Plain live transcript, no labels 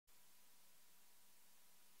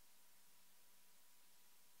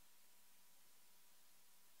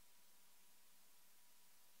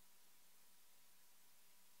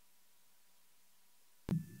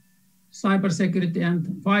cybersecurity and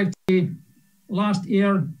 5G last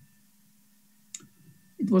year.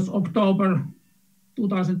 It was October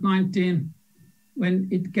 2019 when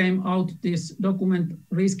it came out, this document,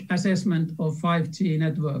 Risk Assessment of 5G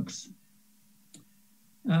Networks.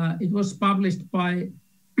 It was published by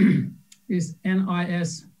this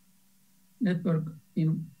NIS, Network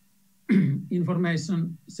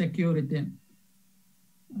Information Security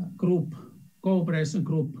Group, Cooperation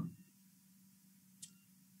Group.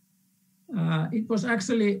 It was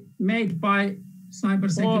actually made by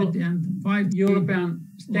cybersecurity and 5 European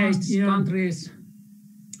states, countries.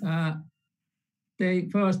 They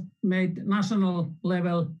first made national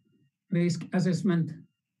level risk assessment,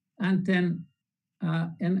 and then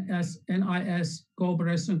NIS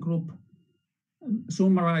Cooperation Group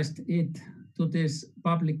summarized it to this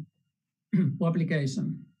public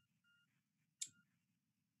publication.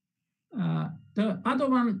 The other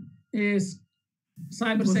one is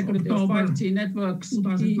Cybersecurity of 5G Networks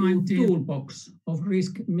 2019 Toolbox of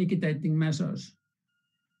Risk Mitigating Measures.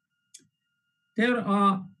 There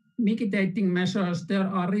are mitigating measures, there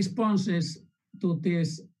are responses to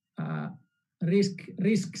these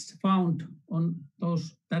risks found on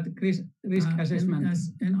those risk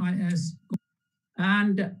assessments. NIS.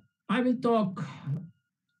 And I will talk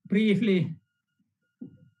briefly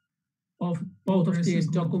of both of these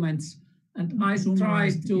documents, and I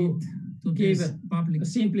try to give a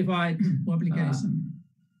simplified publication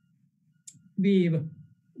view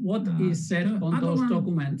what is said on those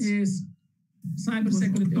documents. Is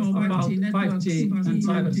cybersecurity about 5G and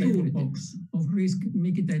cybersecurity of risk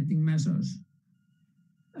mitigating measures.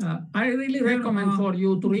 I really recommend for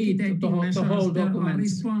you to read the whole document.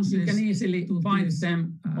 You can easily find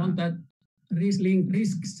them on that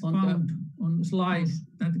risks found on slide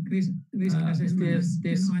that risk assessment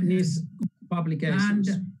this publications.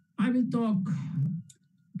 And I will talk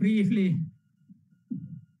briefly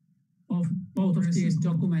of both of these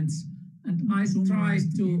documents, and I try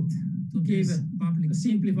to give a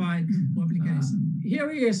simplified publication.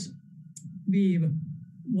 Here is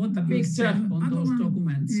what the picture on those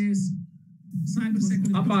documents is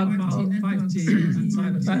about 5G and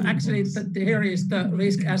cybersecurity. Actually, here is the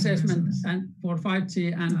risk assessment and for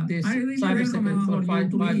 5G and this cybersecurity for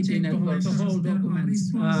 5G networks. The whole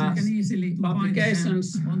documents. You can easily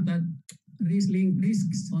publications on that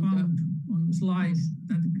risks found on slide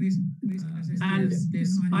that risk assessment. And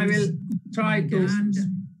I will try to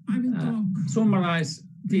summarize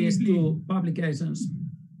these two publications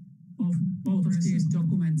of both of these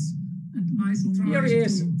documents. And here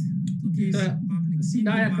is the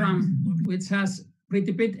diagram, which has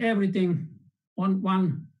pretty bit everything on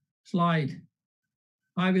one slide.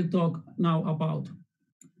 I will talk now about.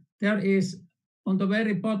 There is on the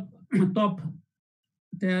very top,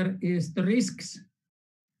 there is the risks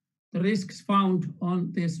found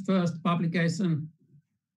on this first publication.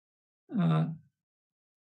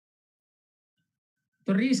 The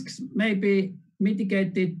risks may be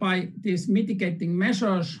mitigated by these mitigating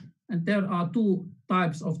measures, and there are two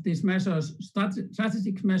types of these measures: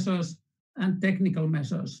 strategic measures and technical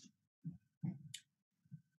measures.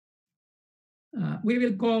 We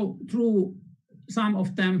will go through some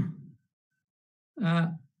of them.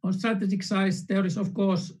 On strategic side, there is of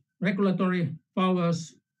course regulatory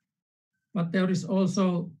powers, but there is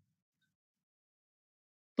also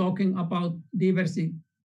talking about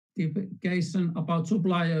diversification, about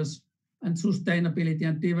suppliers, and sustainability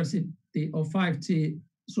and diversity of 5G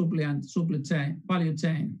supply and value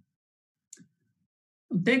chain.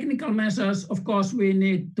 On technical measures, of course, we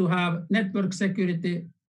need to have network security.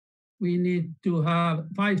 We need to have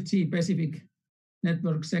 5G specific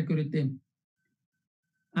network security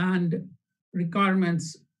and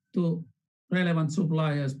requirements to relevant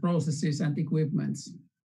suppliers, processes, and equipments,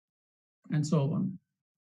 and so on.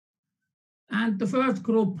 And the first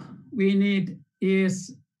group we need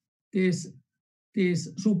is these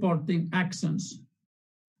supporting actions.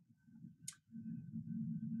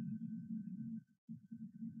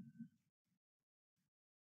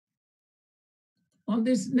 On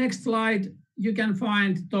this next slide, you can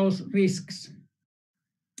find those risks.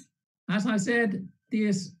 As I said,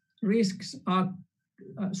 these risks are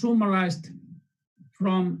summarized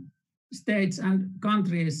from states and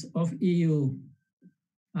countries of EU.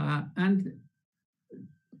 And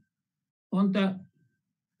on the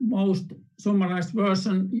most summarized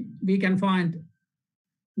version, we can find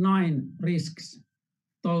 9 risks,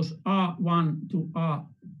 those R1 to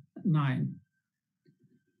R9.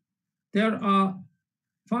 There are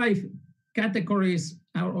 5 categories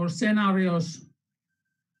or scenarios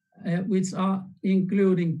which are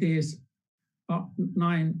including these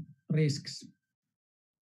 9 risks.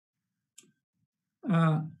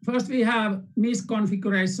 First, we have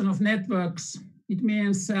misconfiguration of networks. It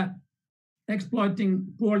means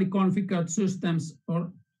exploiting poorly configured systems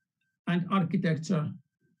and architecture.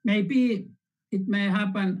 Maybe it may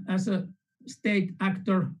happen as a state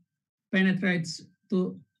actor penetrates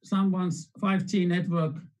to someone's 5G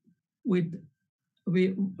network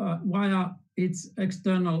via its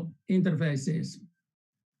external interfaces.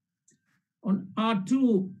 On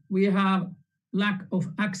R2, we have lack of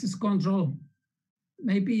access control.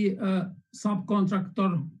 Maybe a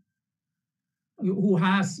subcontractor who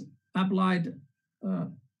has applied,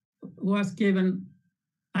 who has given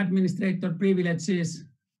administrator privileges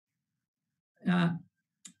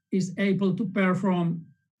is able to perform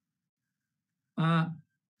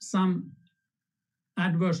some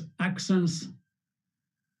adverse actions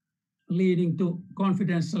leading to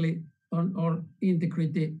confidentiality or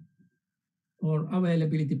integrity or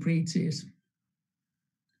availability breaches.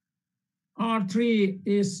 R3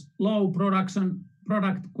 is low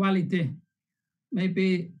product quality,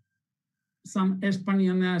 maybe some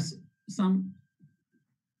espionage, some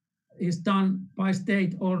is done by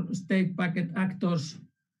state or state packet actors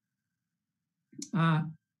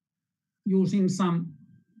using some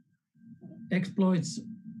exploits,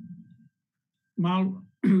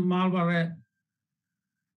 malware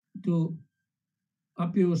to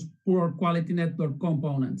abuse poor quality network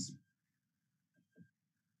components.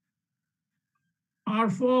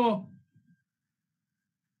 R4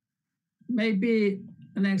 may be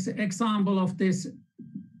an example of this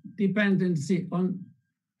dependency on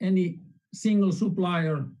any single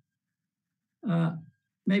supplier.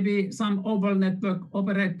 Maybe some open network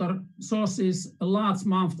operator sources a large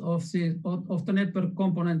amount of the network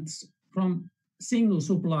components from single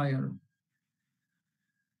supplier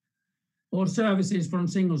or services from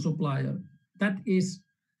single supplier. That is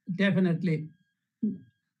definitely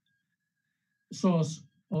source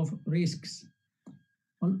of risks.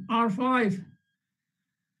 On R5,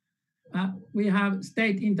 we have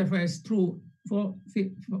state interface through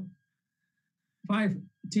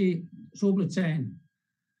 5G supply chain.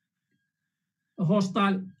 A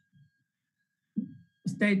hostile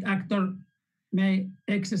state actor may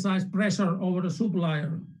exercise pressure over the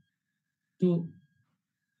supplier to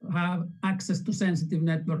have access to sensitive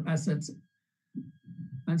network assets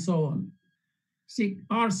and so on.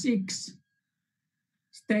 R6,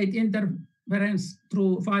 state interference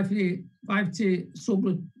through 5G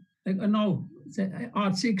supply. No,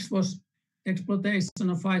 R6 was exploitation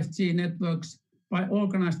of 5G networks by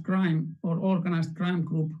organized crime or organized crime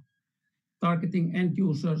group targeting end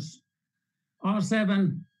users.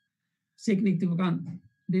 R7, significant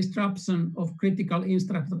disruption of critical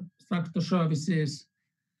infrastructure services.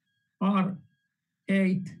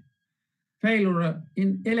 R8, failure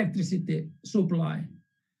in electricity supply.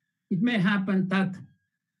 It may happen that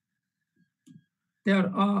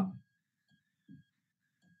there are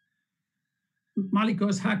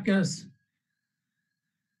malicious hackers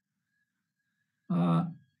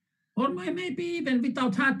or maybe even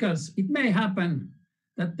without hackers, it may happen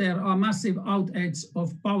that there are massive outages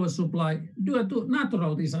of power supply due to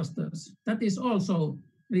natural disasters. That is also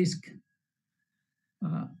risk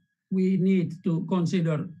we need to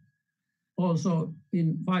consider also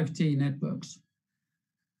in 5G networks.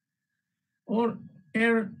 Or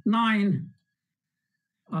R9,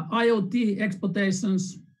 IoT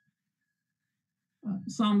exploitations.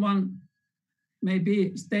 Someone,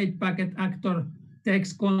 maybe state packet actor,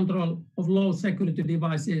 takes control of low security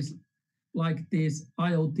devices like these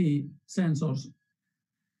IoT sensors.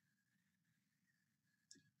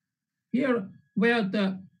 Here were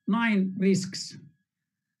the 9 risks.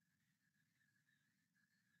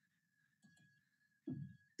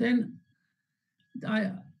 Then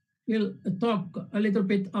I will talk a little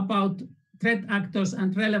bit about threat actors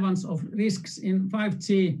and relevance of risks in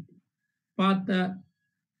 5G, but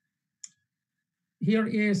here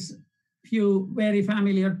is few very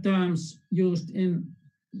familiar terms used in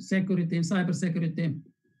security, in cybersecurity: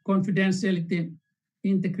 confidentiality,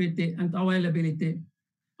 integrity, and availability.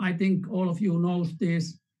 I think all of you know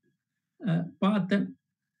this, but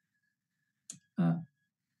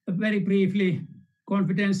very briefly,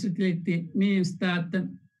 confidentiality means that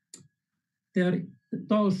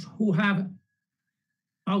those who have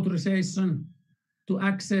authorization to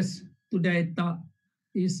access to data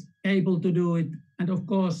is able to do it, and of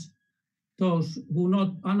course, those who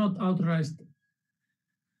are not authorized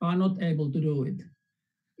are not able to do it.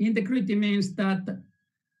 Integrity means that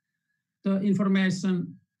the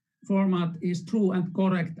information format is true and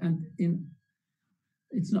correct, and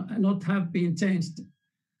it's not have been changed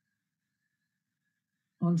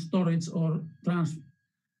on storage or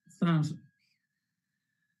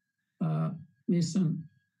mission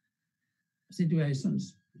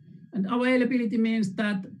situations. And availability means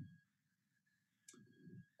that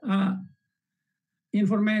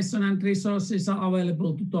information and resources are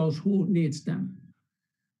available to those who needs them.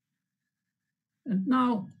 And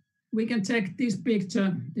now we can check this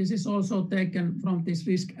picture. This is also taken from this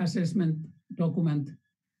risk assessment document.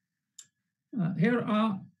 Here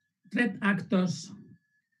are threat actors,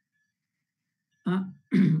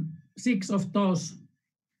 6 of those,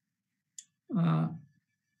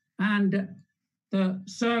 and the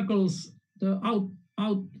circles, the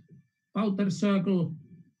outer circle,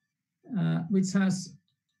 which has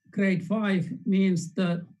grade 5, means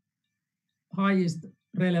the highest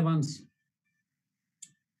relevance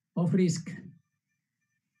of risk.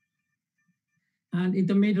 And in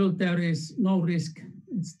the middle, there is no risk.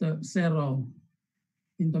 It's the 0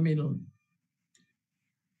 in the middle.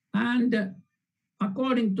 And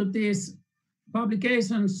according to these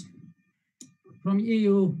publications from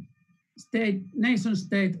EU, nation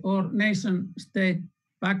state or nation state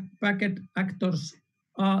packet actors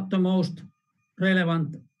are the most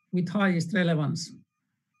relevant with highest relevance.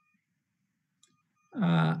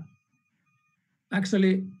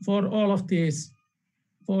 Actually, for all of these,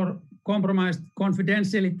 for compromised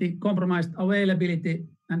confidentiality, compromised availability,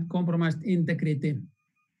 and compromised integrity.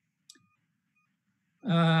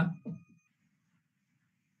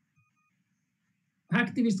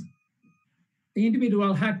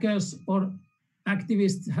 Individual hackers or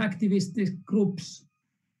activist groups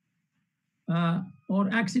or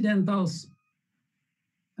accidentals,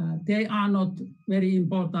 they are not very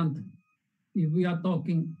important if we are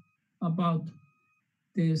talking about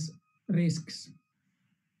these risks.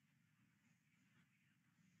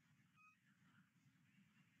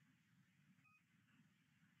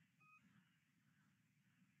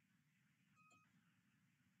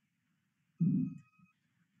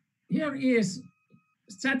 Here is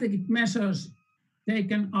strategic measures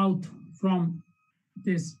taken out from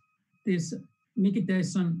this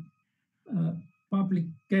mitigation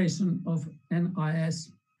publication of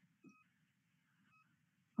NIS.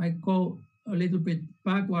 I go a little bit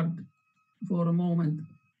backward for a moment.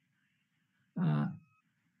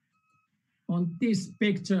 On this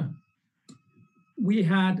picture, we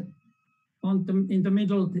had in the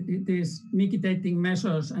middle these mitigating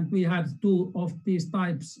measures, and we had 2 of these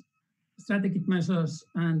types, strategic measures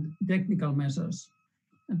and technical measures.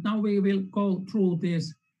 And now we will go through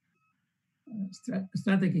these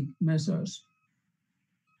strategic measures.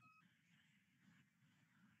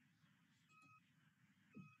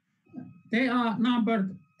 They are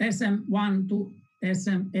numbered SM1 to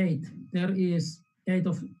SM8. There is 8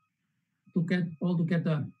 of to get all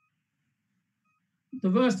together.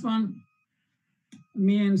 The first one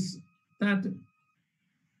means that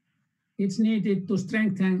it's needed to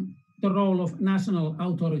strengthen the role of national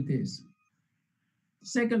authorities.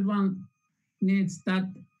 Second one needs that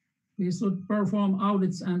we should perform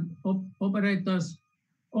audits and operators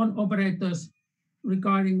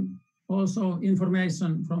regarding also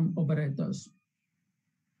information from operators.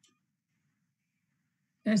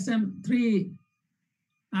 SM3,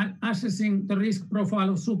 assessing the risk profile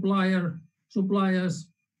of suppliers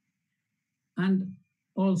and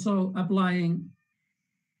also applying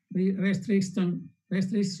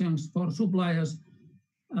restrictions for suppliers.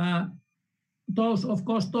 Those, of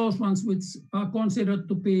course, those ones which are considered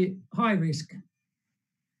to be high risk,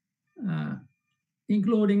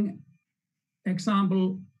 including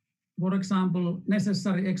for example,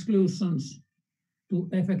 necessary exclusions to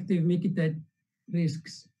effectively mitigate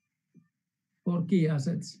risks for key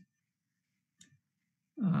assets.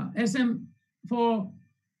 SM4,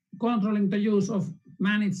 controlling the use of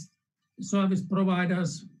managed service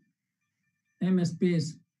providers,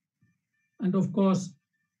 MSPs, and of course,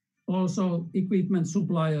 also equipment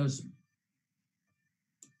suppliers.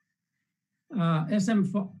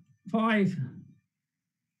 SM5,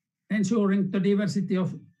 ensuring the diversity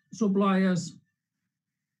of suppliers,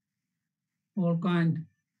 all kind.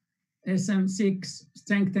 SM6,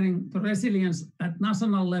 strengthening the resilience at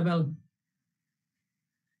national level.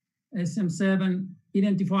 SM7,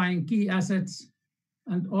 identifying key assets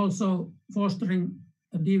and also fostering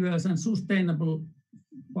a diverse and sustainable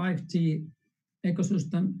 5G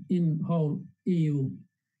ecosystem in whole EU.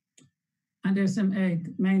 And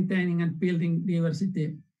SM8, maintaining and building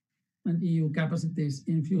diversity and EU capacities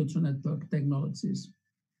in future network technologies.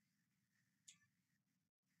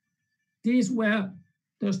 These were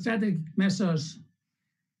the strategic measures.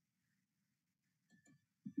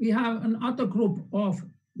 We have another group of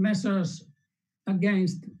measures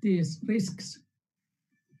against these risks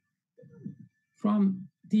from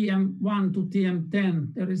TM1 to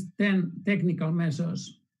TM10, there is 10 technical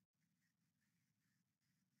measures.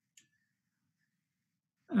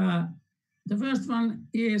 The first one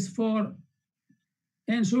is for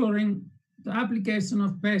ensuring the application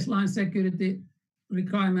of baseline security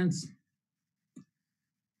requirements.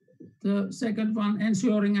 The second one,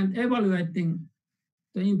 ensuring and evaluating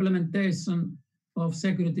the implementation of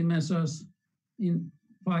security measures in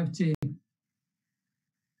 5G,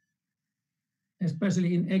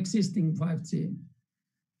 especially in existing 5G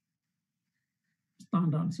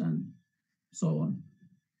standards and so on.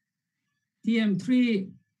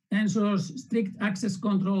 TM3 ensures strict access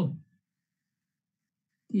control.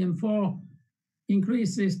 TM4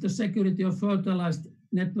 increases the security of virtualized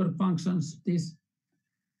network functions. This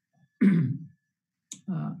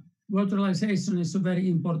virtualization is a very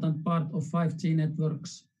important part of 5G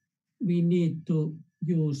networks. We need to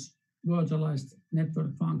use virtualized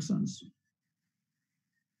network functions,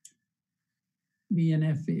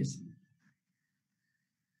 VNFs.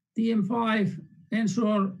 TM5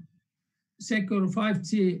 ensure secure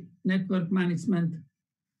 5G network management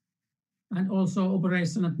and also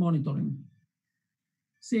operation and monitoring.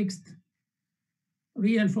 Sixth,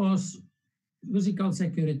 reinforce physical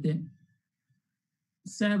security.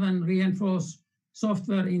 7, reinforce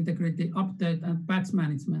software integrity, update and patch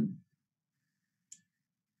management.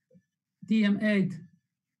 TM8,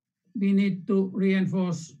 we need to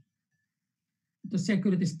reinforce the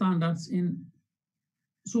security standards in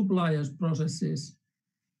suppliers' processes.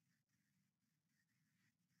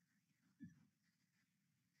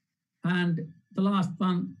 And the last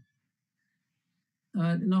one,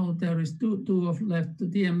 no, there is two of left,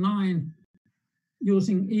 TM9,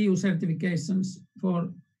 using EU certifications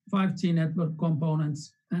for 5G network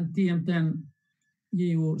components, and TM10,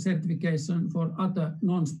 EU certification for other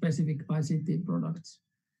non-specific ICT products.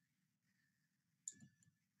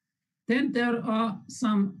 Then there are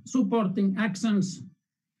some supporting actions.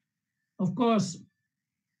 Of course,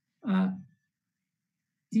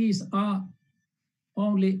 these are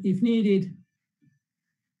only if needed.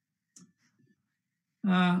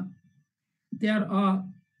 There are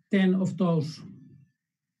 10 of those.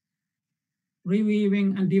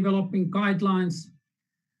 Reviewing and developing guidelines,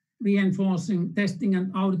 reinforcing testing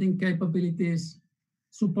and auditing capabilities,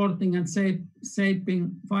 supporting and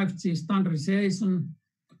shaping 5G standardization,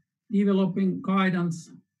 developing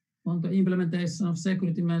guidance on the implementation of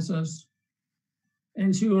security measures,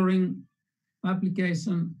 ensuring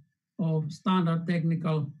application of standard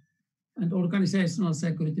technical and organizational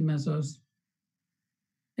security measures,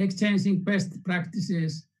 exchanging best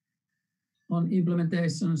practices on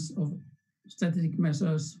implementations of strategic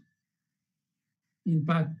measures in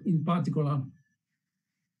particular,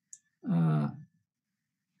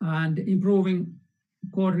 and improving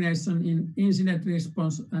coordination in incident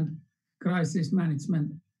response and crisis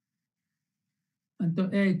management. And the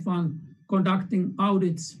 8th one, conducting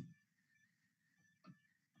audits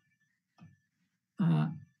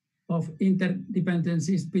of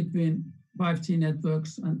interdependencies between 5G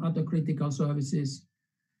networks and other critical services.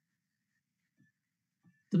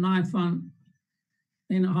 The 9th one,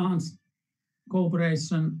 enhance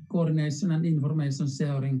cooperation, coordination, and information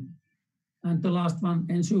sharing. And the last one,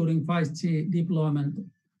 ensuring 5G deployment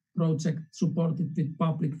project supported with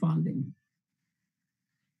public funding.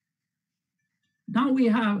 Now we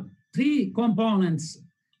have 3 components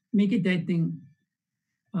mitigating.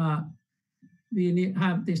 We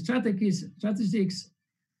have the strategic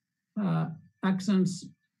actions,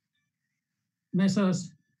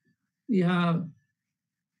 measures. We have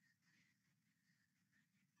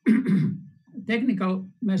technical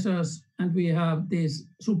measures, and we have these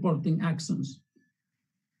supporting actions.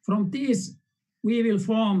 From these, we will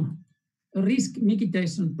form a risk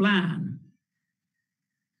mitigation plan.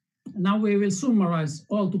 Now we will summarize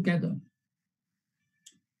all together.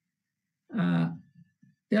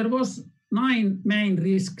 There was 9 main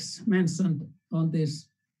risks mentioned on this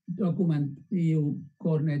document, EU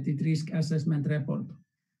Coordinated Risk Assessment Report.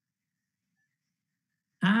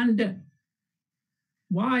 And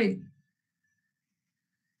why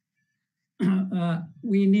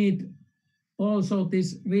we need also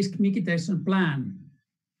this risk mitigation plan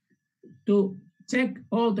to check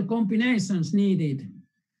all the combinations needed.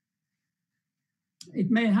 It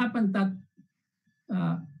may happen that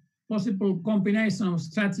possible combination of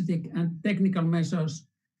strategic and technical measures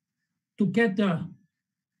together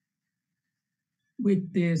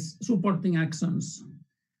with these supporting actions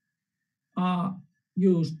are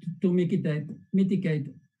used to mitigate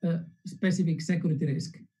a specific security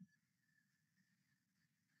risk.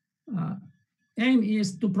 Aim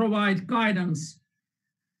is to provide guidance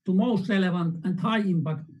to most relevant and high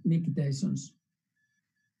impact mitigations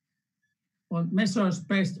or measures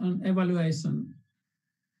based on evaluation.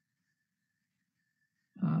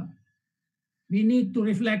 We need to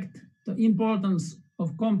reflect the importance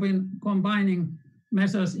of combining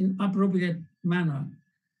measures in appropriate manner.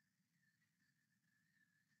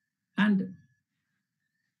 And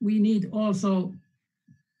we need also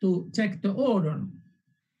to check the order.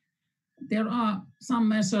 There are some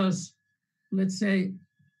measures, let's say,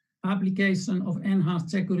 application of enhanced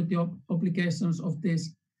security applications of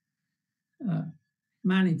these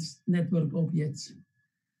managed network objects,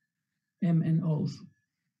 MNOs.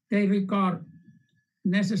 They regard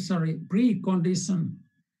necessary precondition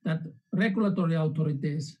that regulatory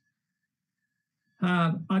authorities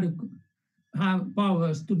have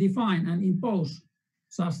powers to define and impose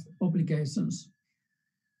such obligations,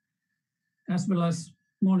 as well as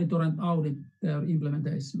monitor and audit their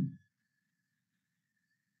implementation.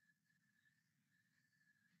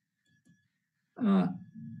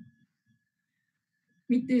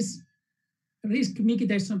 With this risk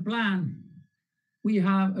mitigation plan, we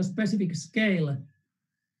have a specific scale.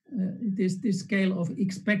 It is the scale of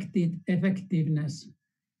expected effectiveness.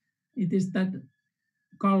 It is that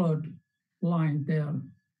colored line there.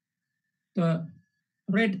 The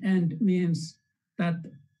red end means that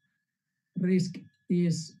risk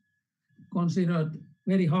is considered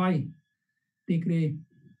very high degree,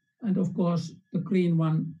 and of course the green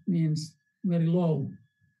one means very low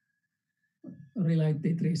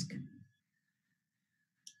related risk.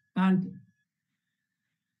 And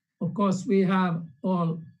of course we have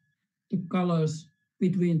all the colors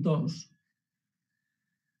between those.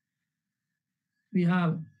 We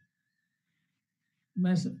have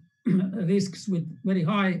risks with very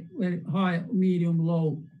high, medium,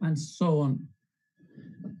 low, and so on.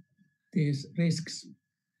 These risks.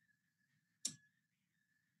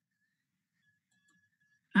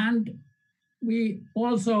 And we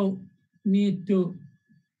also need to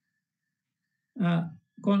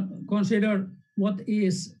consider what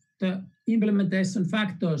is the implementation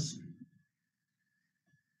factors.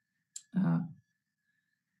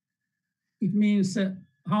 It means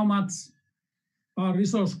how much are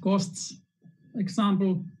resource costs.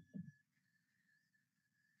 Example,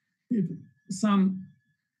 if some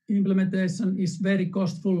implementation is very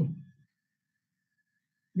costful,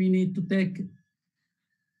 we need to take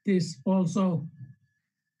this also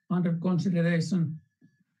under consideration.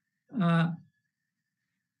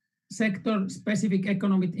 Sector-specific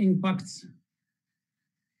economic impacts.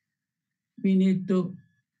 We need to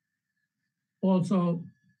also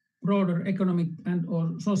broader economic and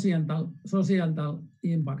or societal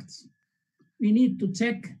impacts. We need to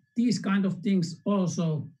check these kind of things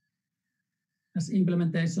also as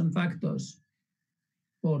implementation factors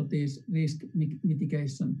for this risk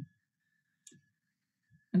mitigation.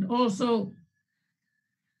 And also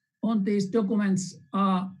on these documents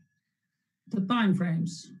are the time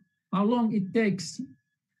frames, how long it takes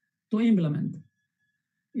to implement.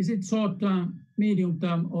 Is it short-term,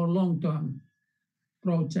 medium-term, or long-term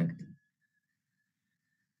project?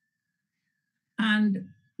 And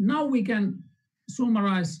now we can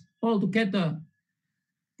summarize all together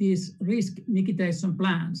these risk mitigation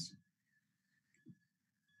plans.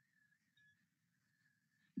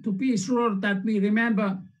 To be sure that we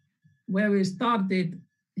remember where we started,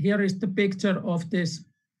 here is the picture of this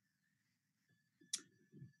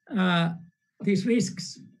these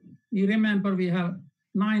risks. You remember we have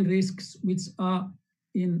 9 risks which are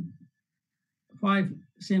in 5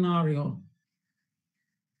 scenarios.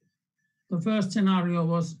 The first scenario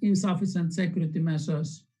was insufficient security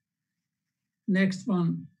measures. Next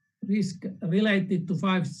one, risk related to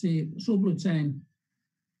 5G supply chain.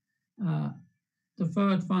 The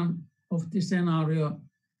third one of the scenario,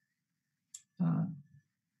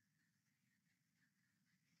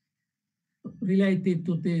 related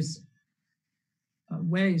to these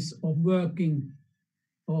ways of working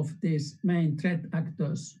of these main threat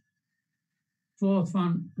actors. Fourth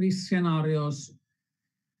one, risk scenarios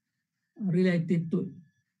related to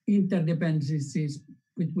interdependencies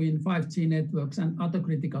between 5G networks and other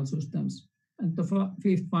critical systems. And the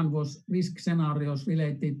fifth one was risk scenarios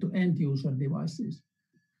related to end user devices.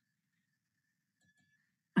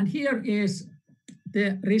 And here is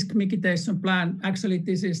the risk mitigation plan. Actually,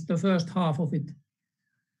 this is the first half of it,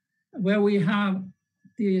 where we have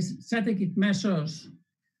these strategic measures.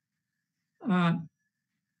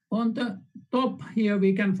 On the top here,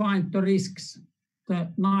 we can find the risks,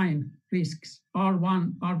 the 9 risks,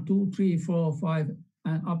 R1, R2, 3, 4, 5,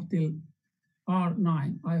 and up till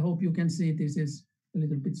R9. I hope you can see this is a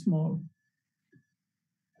little bit small.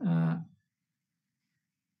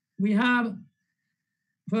 we have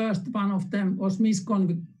first one of them was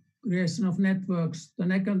misconfiguration of networks. The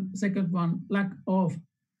second one, lack of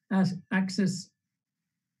access,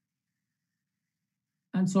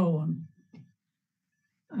 and so on.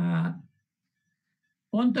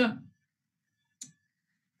 On the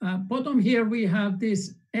bottom here, we have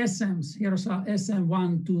these SMs. Here are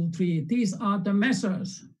SM1, 2, 3. These are the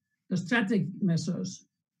measures, the strategic measures.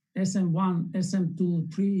 SM1,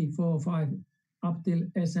 SM2, 3, 4, 5, up till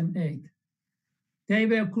SM8. They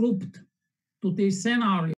were grouped to these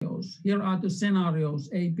scenarios. Here are the scenarios,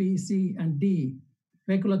 A, B, C, and D.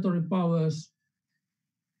 Regulatory powers,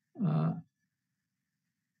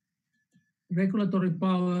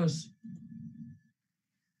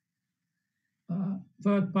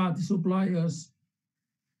 third-party suppliers,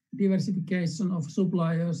 diversification of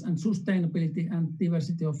suppliers, and sustainability and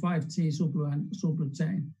diversity of 5G supply and supply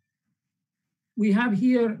chain. We have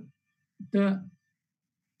here the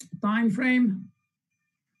time frame.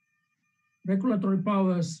 Regulatory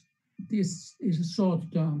powers, this is a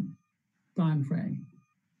short-term time frame.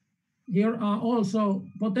 Here are also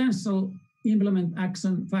potential implement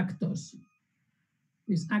action factors,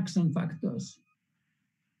 these action factors.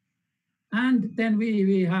 And then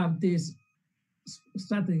we have these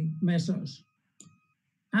strategic measures.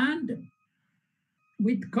 And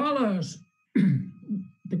with colors,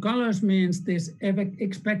 the colors means this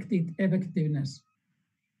expected effectiveness.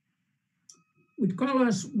 With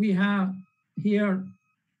colors, we have here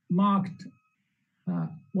marked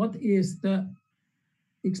what is the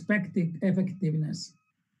expected effectiveness.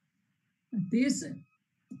 This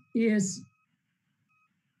is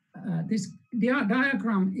this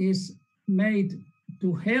diagram is made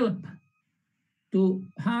to help to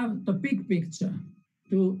have the big picture,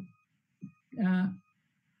 to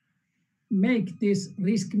make this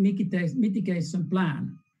risk mitigation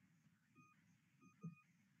plan.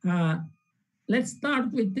 Let's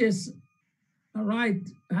start with this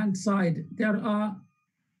right-hand side. There are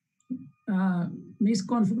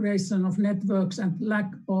misconfiguration of networks and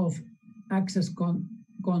lack of access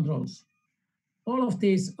controls. All of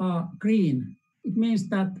these are green. It means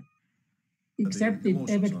that accepted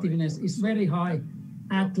effectiveness is very high,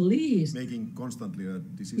 at least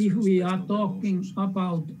if we are talking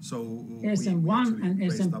about SM1 and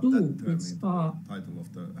SM2, which are title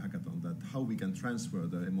of the hackathon, that how we can transfer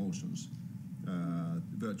the emotions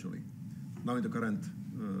virtually. Now in the current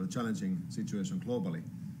challenging situation globally,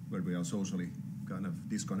 where we are socially kind of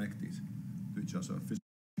disconnected to each other,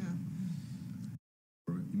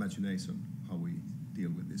 imagination, how we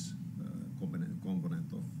deal with this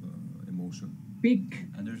component of emotion. Pick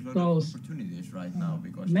and there's a lot those of opportunities right now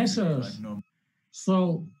because measures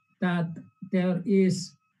so that there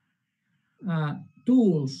is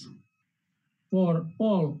tools for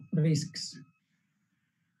all risks.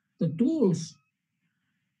 The tools,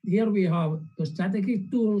 here we have the strategic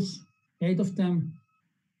tools, 8 of them,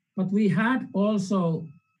 but we have also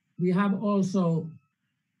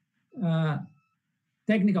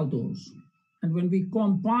technical tools. And when we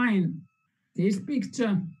combine this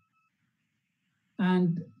picture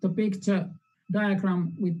and the picture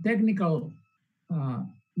diagram with technical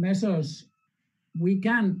measures, we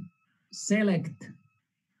can select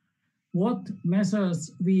what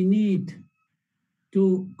measures we need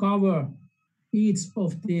to cover each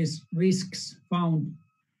of these risks found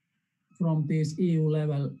from this EU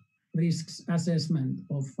level risks assessment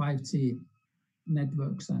of 5G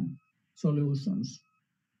networks and solutions.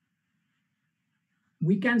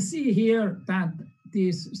 We can see here that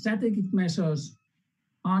these strategic measures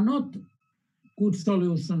are not good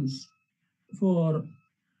solutions for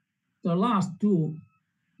the last two,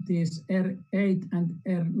 these R8 and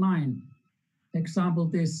R9. Example,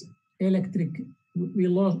 this we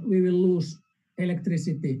will lose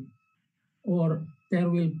electricity, or there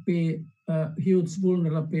will be a huge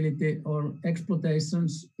vulnerability or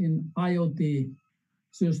exploitations in IoT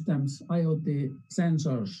systems, IoT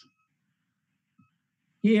sensors.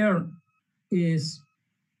 Here is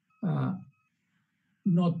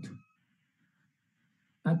not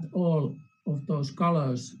at all of those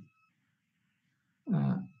colors.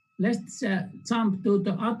 Let's jump to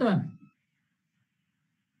the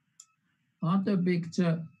other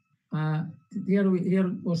picture.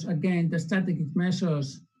 Here was again the strategic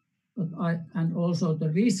measures, and also the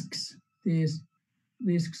risks. These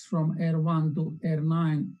risks from R1 to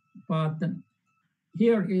R9. But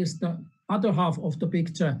here is the other half of the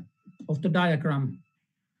picture of the diagram.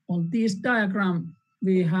 On this diagram,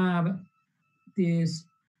 we have these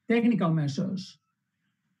technical measures.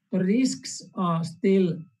 The risks are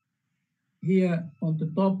still here on the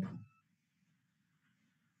top.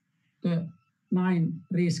 The 9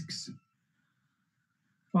 risks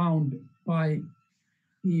found by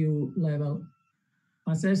EU level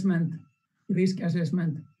assessment, risk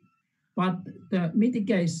assessment, but the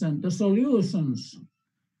mitigation, the solutions,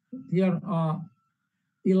 here are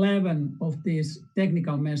 11 of these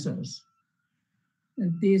technical measures.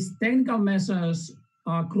 And these technical measures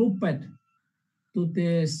are grouped to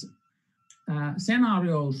these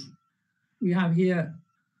scenarios. We have here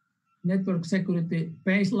network security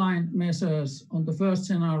baseline measures on the first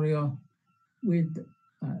scenario with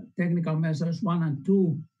technical measures 1 and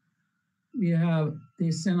 2. We have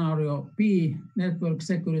this scenario B, network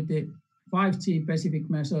security 5G specific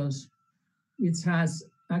measures, which has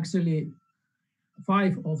actually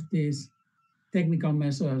 5 of these technical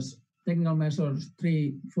measures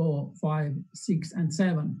 3, 4, 5, 6, and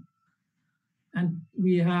 7. And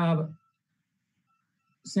we have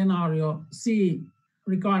scenario C,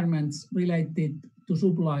 requirements related to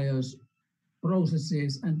suppliers,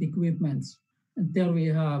 processes, and equipments. And there we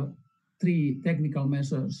have 3 technical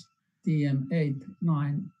measures, TM 8,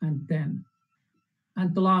 9, and 10.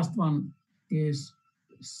 And the last one is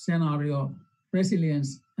scenario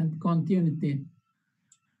resilience and continuity.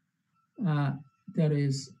 There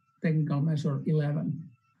is technical measure 11.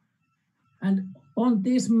 And on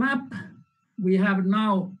this map, we have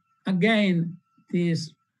now again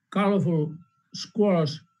these colorful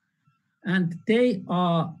squares, and they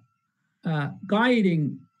are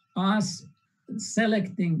guiding us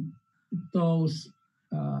selecting those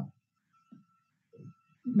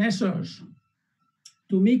measures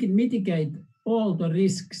to mitigate all the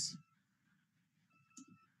risks.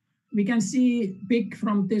 We can see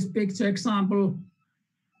from this picture example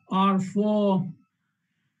R4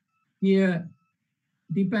 here,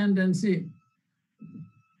 dependency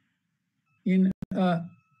in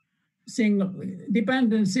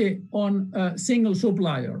dependency on a single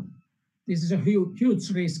supplier. This is a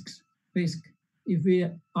huge risk if we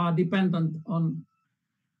are dependent on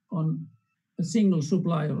a single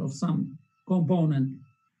supplier of some component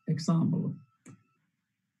example.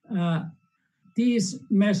 These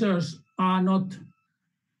measures are not,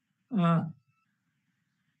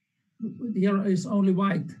 here is only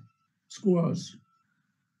white squares.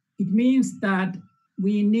 It means that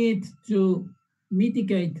we need to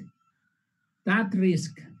mitigate that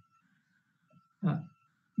risk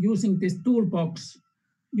using this toolbox,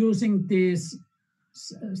 using these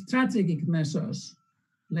strategic measures.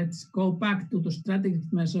 Let's go back to the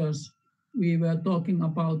strategic measures. We were talking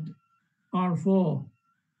about R4,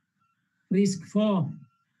 risk 4.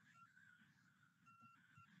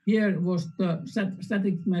 Here was the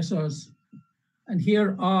strategic measures, and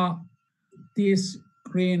here are these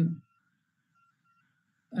green,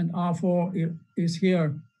 and R4 is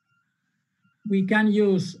here. We can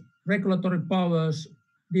use regulatory powers,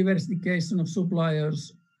 diversification of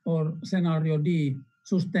suppliers, or scenario D,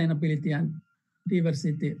 sustainability and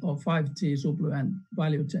diversity of 5G supply and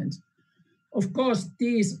value chains. Of course,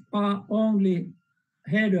 these are only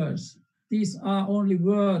headers. These are only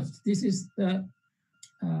words. This is the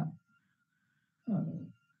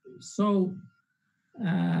so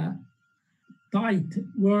tight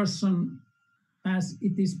version as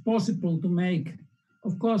it is possible to make.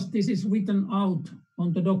 Of course, this is written out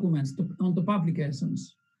on the documents, on the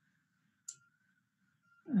publications.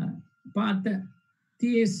 But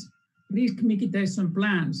these risk mitigation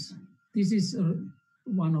plans, this is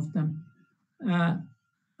one of them,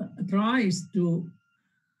 tries to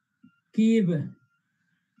give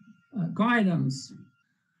guidance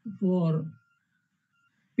for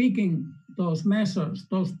picking those measures,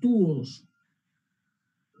 those tools,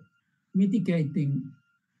 mitigating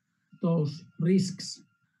those risks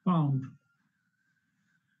found.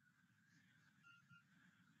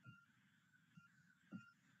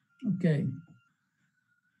 Okay.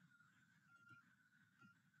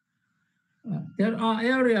 There are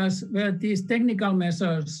areas where these technical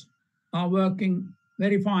measures are working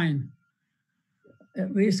very fine.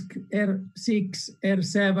 Risk R6,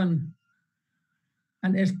 R7,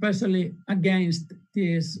 and especially against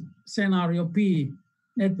this scenario P,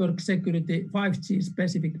 network security 5G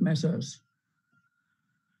specific measures.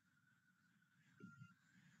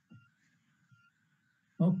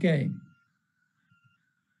 Okay.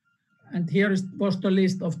 And here was the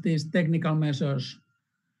list of these technical measures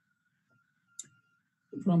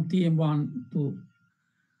from TM1 to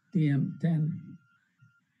TM10.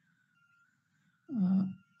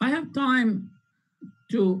 I have time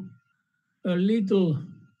to a little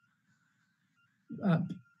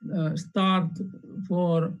start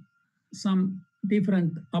for some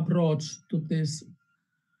different approach to this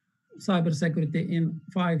cybersecurity in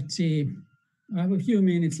 5G. I have a few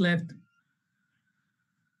minutes left.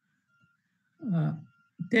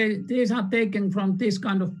 These are taken from this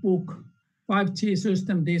kind of book, 5G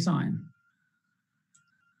System Design.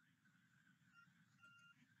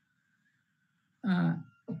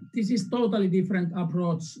 This is totally different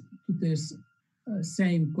approach to this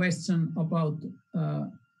same question about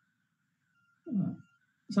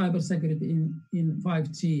cybersecurity in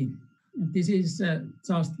 5G. And this is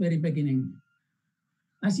just very beginning.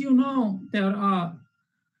 As you know, there are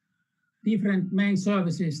different main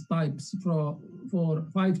services types for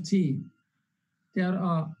 5G. There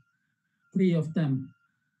are 3 of them.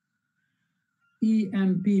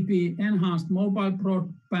 EMPP, Enhanced Mobile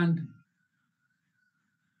Broadband,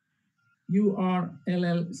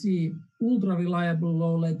 URLLC, Ultra Reliable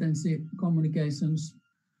Low Latency Communications,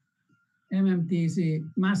 MMTC,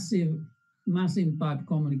 Massive Type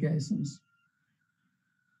Communications.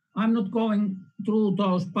 I'm not going through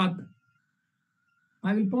those, but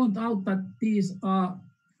I will point out that these are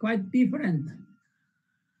quite different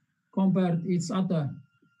compared to each other.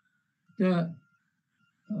 The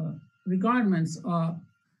requirements are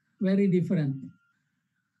very different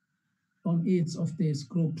on each of these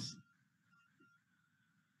groups.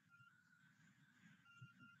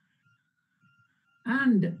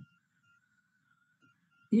 And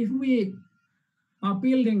if we are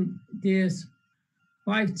building these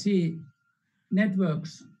 5G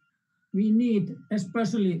networks, we need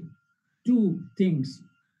especially 2 things.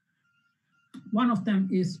 One of them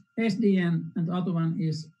is SDN and the other one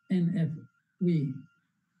is NFV.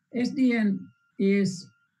 SDN is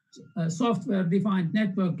software-defined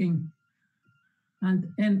networking and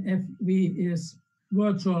NFV is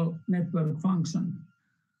virtual network function.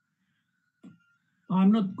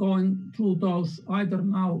 I'm not going through those either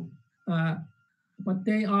now, but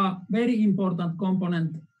they are very important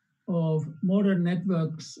component of modern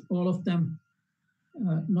networks, all of them,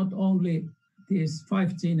 not only these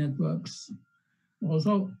 5G networks,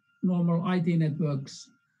 also normal IT networks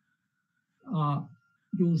are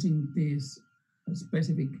using these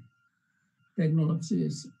specific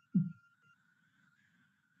technologies.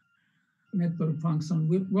 Network function,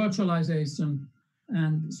 virtualization,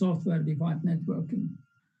 and software-defined networking.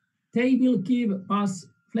 They will give us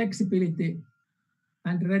flexibility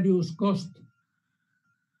and reduce cost.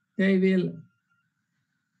 They will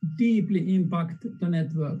deeply impact the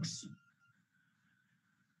networks.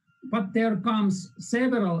 But there comes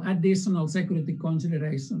several additional security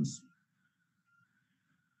considerations.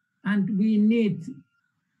 And we need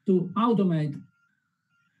to automate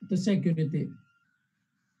the security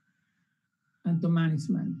and the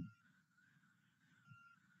management.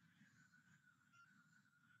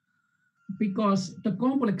 Because the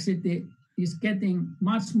complexity is getting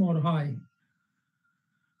much more high.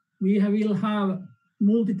 We will have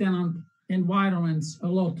multi-tenant environments a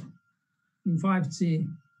lot in 5G,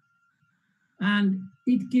 and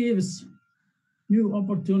it gives new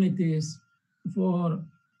opportunities for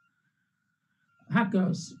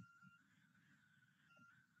hackers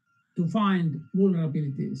to find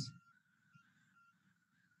vulnerabilities.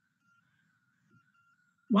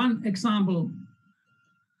 One example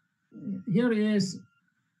here is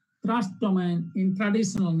trust domain in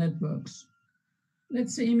traditional networks.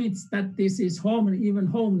 Let's image that this is even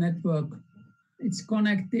home network. It's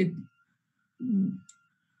connected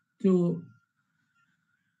to,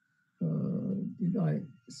 did I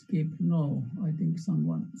skip? No, I think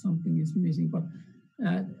something is missing, but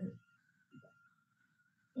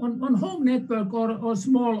on home network or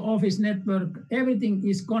small office network, everything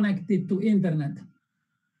is connected to internet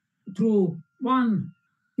through one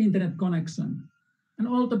internet connection, and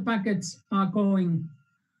all the packets are going,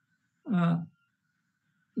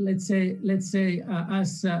 let's say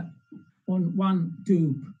as on one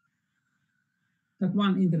tube, that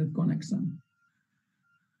one internet connection.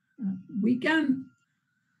 We can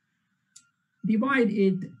divide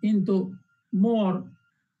it into more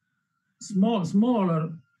smaller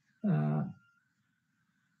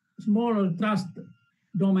trust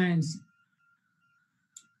domains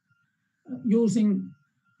using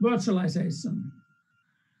virtualization.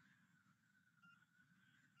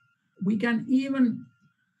 We can even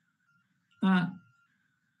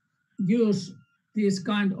use this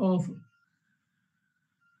kind of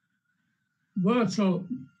vertical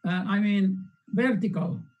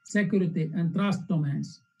security and trust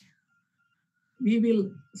domains. We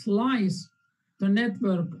will slice the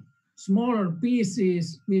network smaller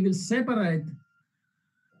pieces. We will separate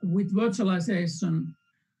with virtualization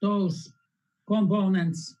those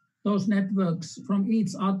components, those networks from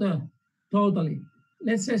each other totally.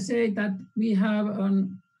 Let's just say that we have a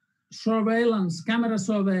camera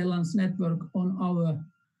surveillance network on our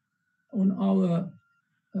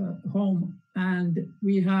home and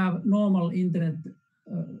we have normal internet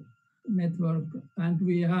network, and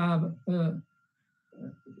we have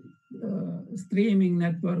streaming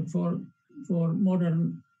network for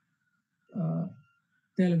modern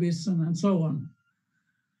television and so on.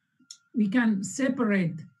 We can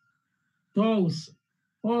separate those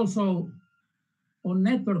also on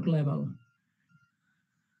network level.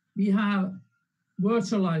 We have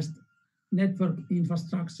virtualized network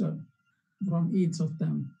infrastructure from each of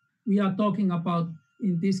them. We are talking about,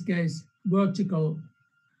 in this case, vertical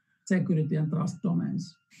security and trust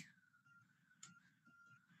domains.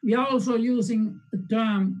 We are also using the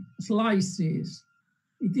term slices.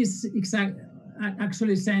 It is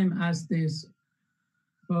actually same as this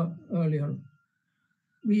earlier.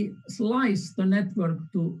 We slice the network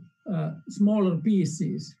to smaller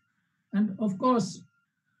pieces. And of course,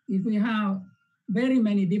 if we have very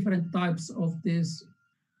many different types of these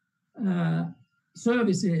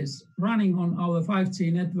services running on our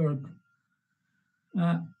 5G network,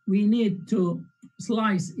 we need to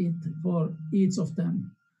slice it for each of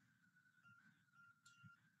them.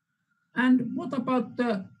 And what about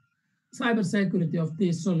the cybersecurity of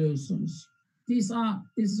these solutions? This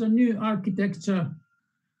is a new architecture.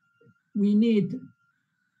 We need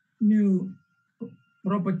new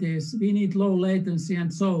properties, we need low latency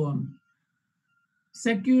and so on.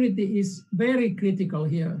 Security is very critical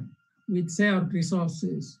here with shared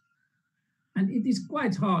resources. And it is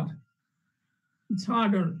quite hard. It's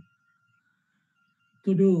harder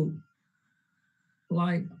to do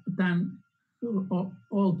than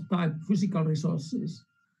old type physical resources.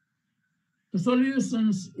 The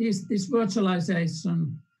solutions is this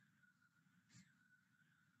virtualization,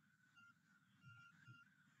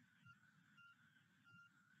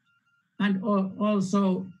 and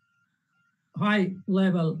also high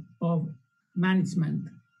level of management,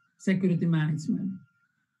 security management.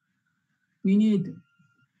 We need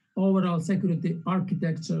overall security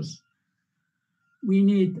architectures. We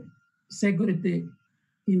need security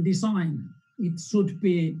in design. It should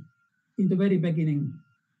be in the very beginning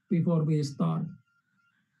before we start.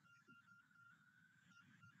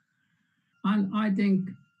 And I think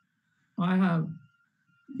I have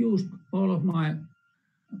used all of my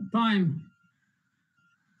time.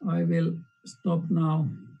 I will stop now.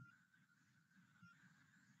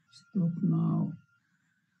 Stop now.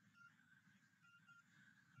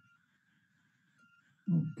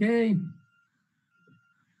 Okay.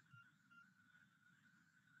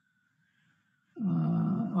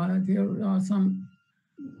 There are some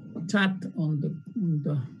chat on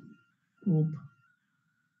the group.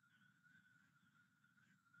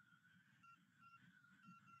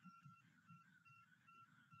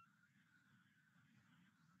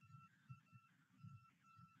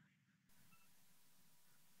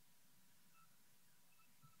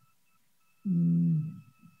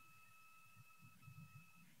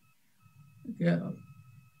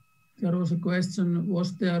 There was a question,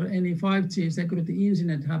 was there any 5G security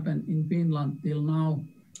incident happen in Finland till now?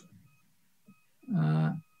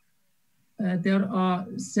 There are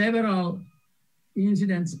several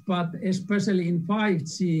incidents, but especially in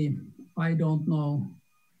 5G, I don't know.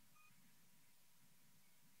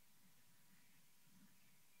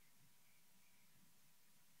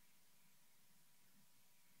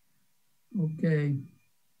 Okay.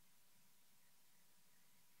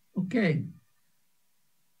 Okay.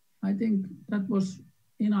 I think that was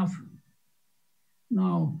enough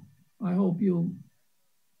now. I hope you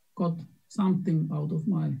got something out of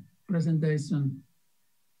my presentation,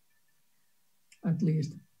 at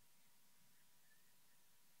least.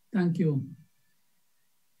 Thank you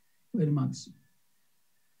very much.